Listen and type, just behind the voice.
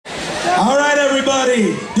All right,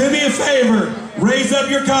 everybody, do me a favor. Raise up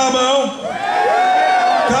your cabo.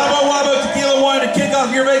 Cabo Wabo Tequila Wine to kick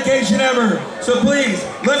off your vacation ever. So please,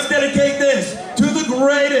 let's dedicate this to the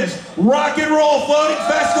greatest rock and roll floating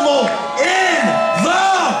festival in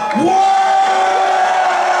the world!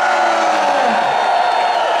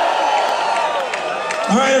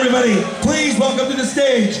 All right, everybody, please welcome to the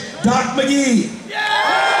stage, Doc McGhee.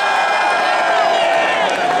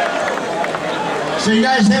 So you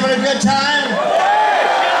guys having a good time?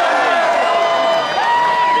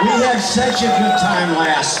 We had such a good time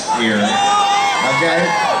last year, okay?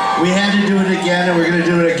 We had to do it again, and we're going to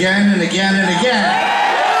do it again and again and again.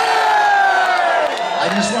 I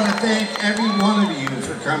just want to thank every one of you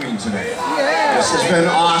for coming today. This has been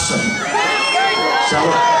awesome.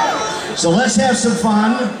 So let's have some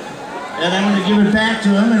fun, and I'm going to give it back to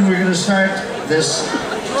him, and we're going to start this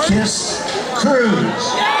KISS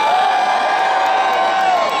Cruise.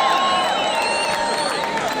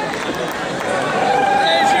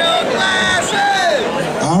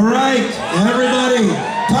 All right, everybody,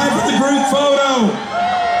 time for the group photo.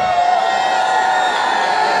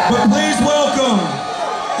 But please welcome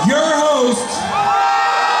your hosts,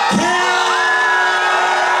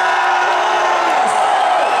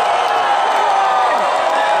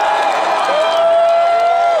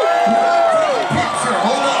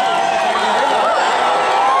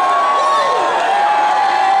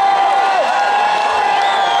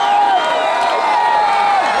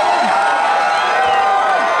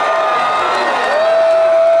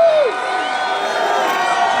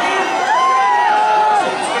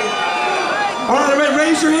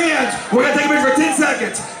 raise your hands. We're going to take a break for 10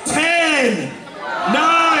 seconds. 10,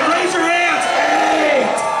 9, raise your hands.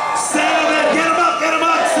 8, 7, get them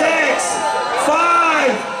up, 6,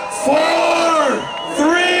 5, 4,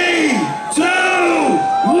 3, 2,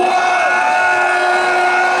 1.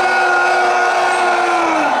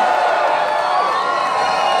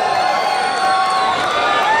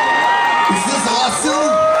 Is this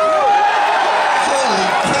awesome? Holy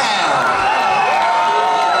cow.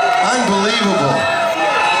 Unbelievable.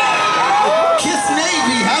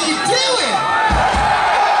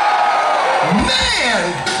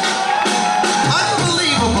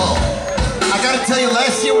 Tell you,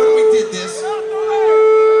 last year when we did this,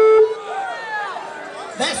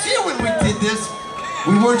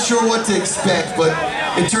 we weren't sure what to expect, but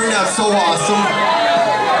it turned out so awesome.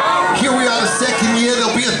 Here we are the second year,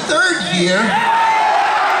 there'll be a third year.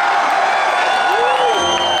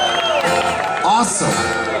 Awesome.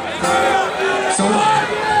 So,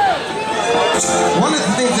 one of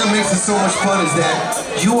the things that makes it so much fun is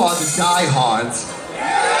that you are the diehards.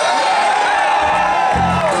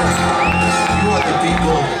 The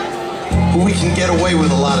people who we can get away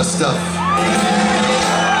with a lot of stuff.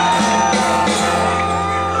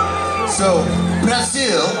 So,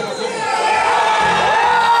 Brazil,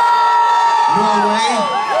 Norway,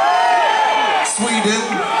 Sweden,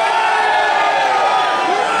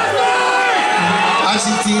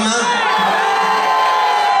 Argentina,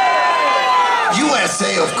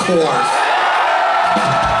 USA, of course,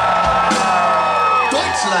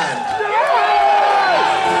 Deutschland,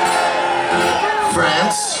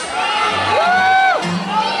 France,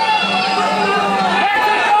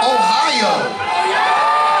 Ohio,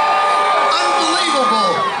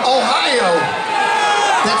 unbelievable, Ohio,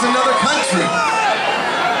 that's another country,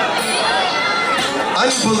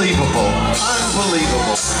 unbelievable,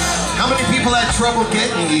 unbelievable. How many people had trouble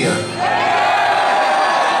getting here?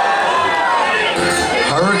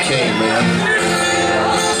 Hurricane, man.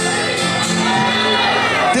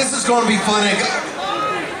 This is going to be fun.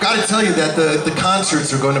 Gotta tell you that the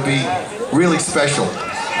concerts are going to be really special.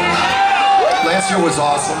 Last year was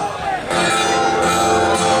awesome.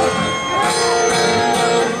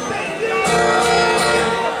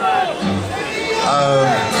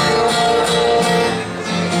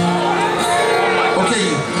 Okay,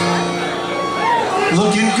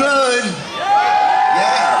 looking good.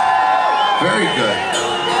 Yeah, very good.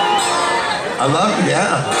 I love it,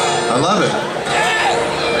 yeah, I love it.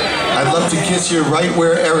 I'd love to kiss you right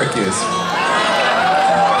where Eric is.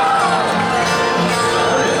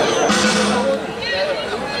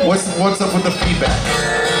 What's up with the feedback?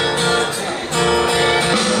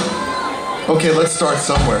 Okay, let's start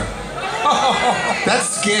somewhere. That's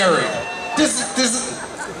scary. This.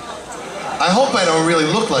 I hope I don't really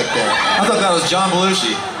look like that. I thought that was John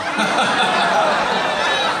Belushi.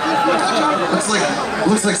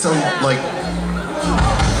 looks like some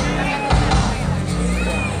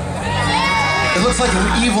It looks like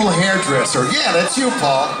an evil hairdresser. Yeah, that's you,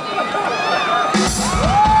 Paul.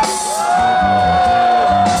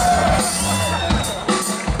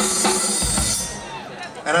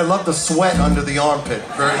 And I love the sweat under the armpit.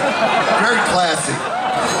 Very, very classy.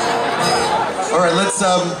 All right, let's,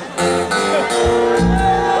 oh,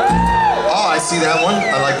 I see that one.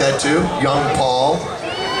 I like that too. Young Paul.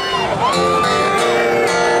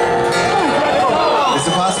 Is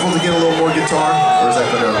it possible to get a little more guitar? Or is that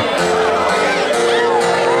gonna...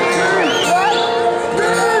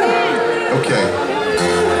 Okay.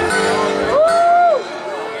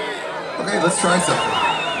 Okay, let's try something.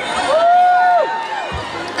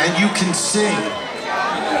 And you can sing.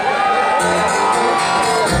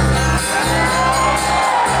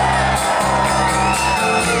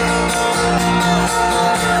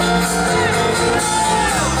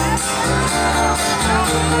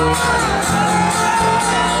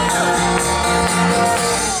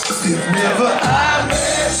 If never I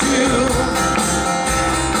met you,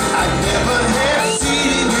 I never have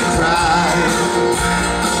seen you cry.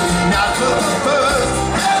 Not for the first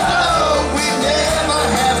hello, we never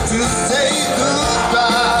have to say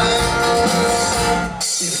goodbye.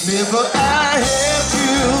 If never I had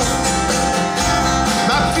you,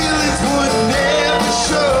 my feelings would never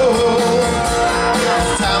show. This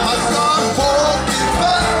time I start walking,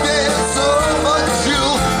 but there's so much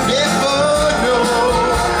you'll never know.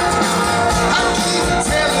 I keep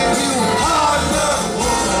telling you, hard luck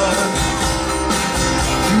woman,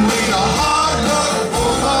 you ain't a hard luck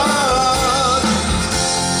woman.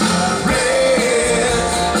 Red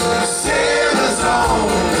sailors on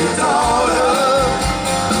the daughter,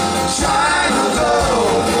 China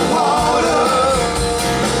gold the water,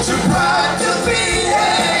 too bright to be a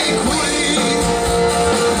queen.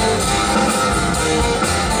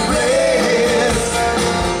 Red,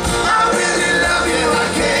 I really love you, I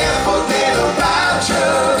can't forget about you.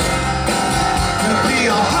 You'll be a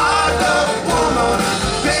hard luck woman,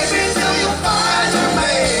 baby, till you find your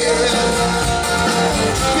man.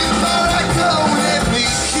 Before I go, let me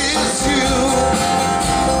kiss you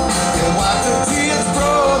and wipe the tears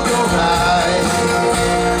from your eyes.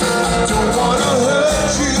 I don't wanna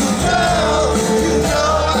hurt you, girl. You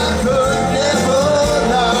know I could never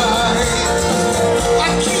lie. I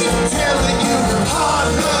keep telling you, hard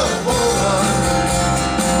luck woman,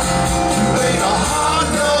 you ain't a hard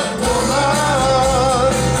luck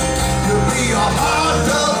woman. You'll be a hard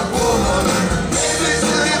luck woman, baby,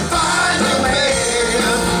 till you find your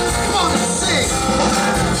man. Come on, sing.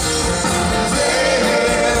 Red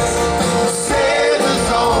sailors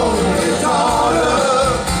on the daughter,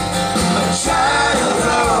 a child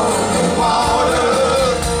on the water,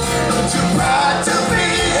 too bright to be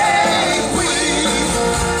a queen.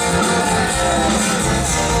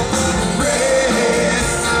 Red,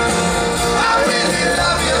 I really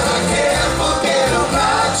love you, I can't forget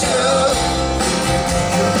about you.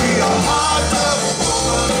 You'll be a hard luck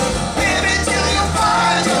woman, baby, till you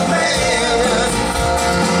find your man.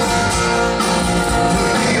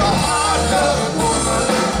 You'll be a hard luck woman,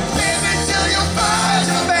 baby, till you find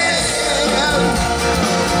your man.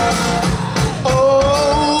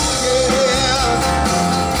 Oh yeah,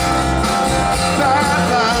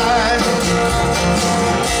 bye-bye. Oh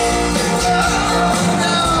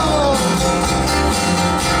no,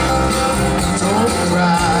 don't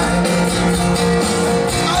cry.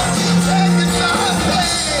 I'll keep taking my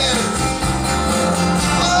hand.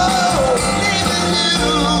 Oh, leaving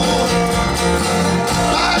you.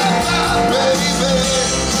 Bye-bye, baby.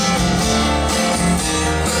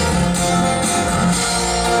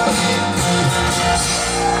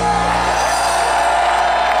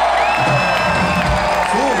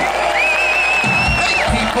 Cool. Hey,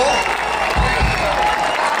 people.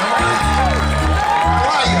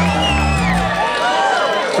 How are you?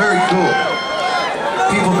 Very cool.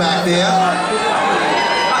 People back there.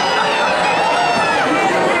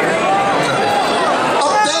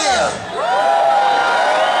 Up there.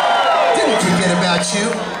 Didn't forget about you.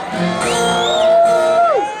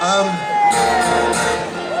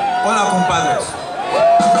 Hola, compadres.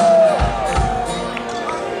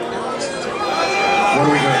 What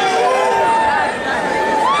are we doing?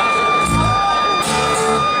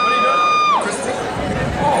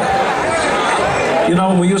 You know,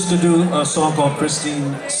 we used to do a song called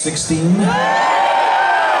Christine 16.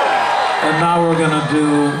 And now we're gonna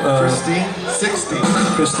do Christine 16.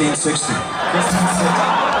 Christine 60. Christine 16.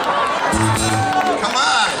 Come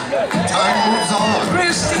on. Time moves on.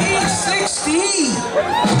 Christine 60!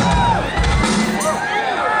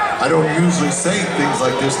 I don't usually say things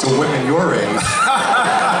like this to women your age.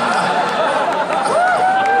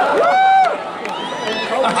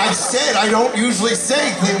 I said I don't usually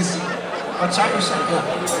say things. What's that you said?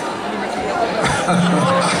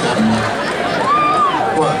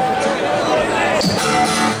 What?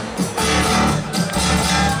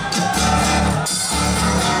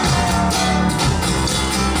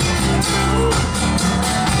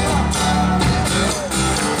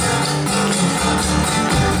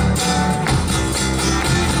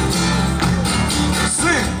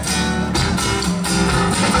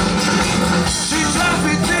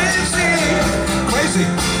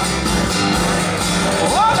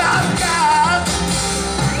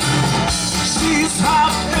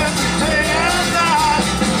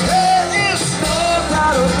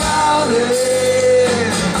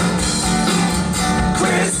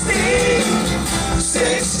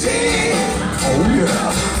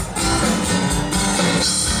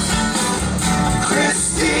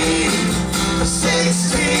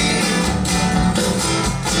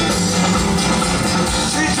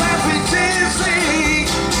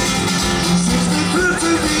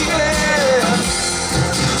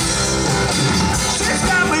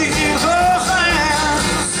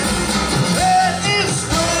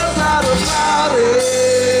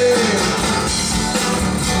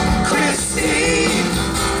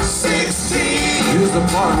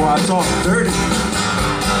 I talk dirty.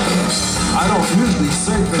 I don't usually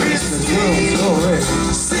say things that girls already.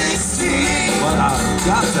 16. But I've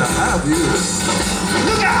got to have you.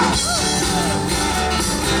 Look out!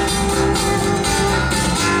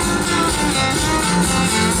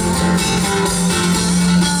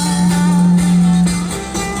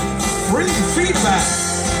 Free feedback.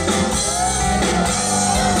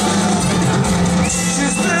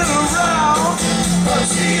 She's been around, but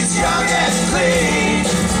she's young and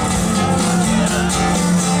clean.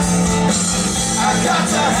 I got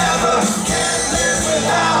to have her, can't live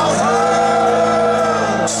without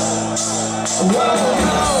her. Whoa,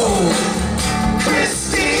 no.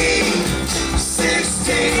 Christine,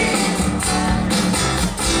 16.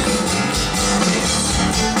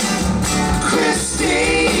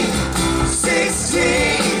 Christine,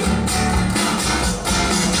 16.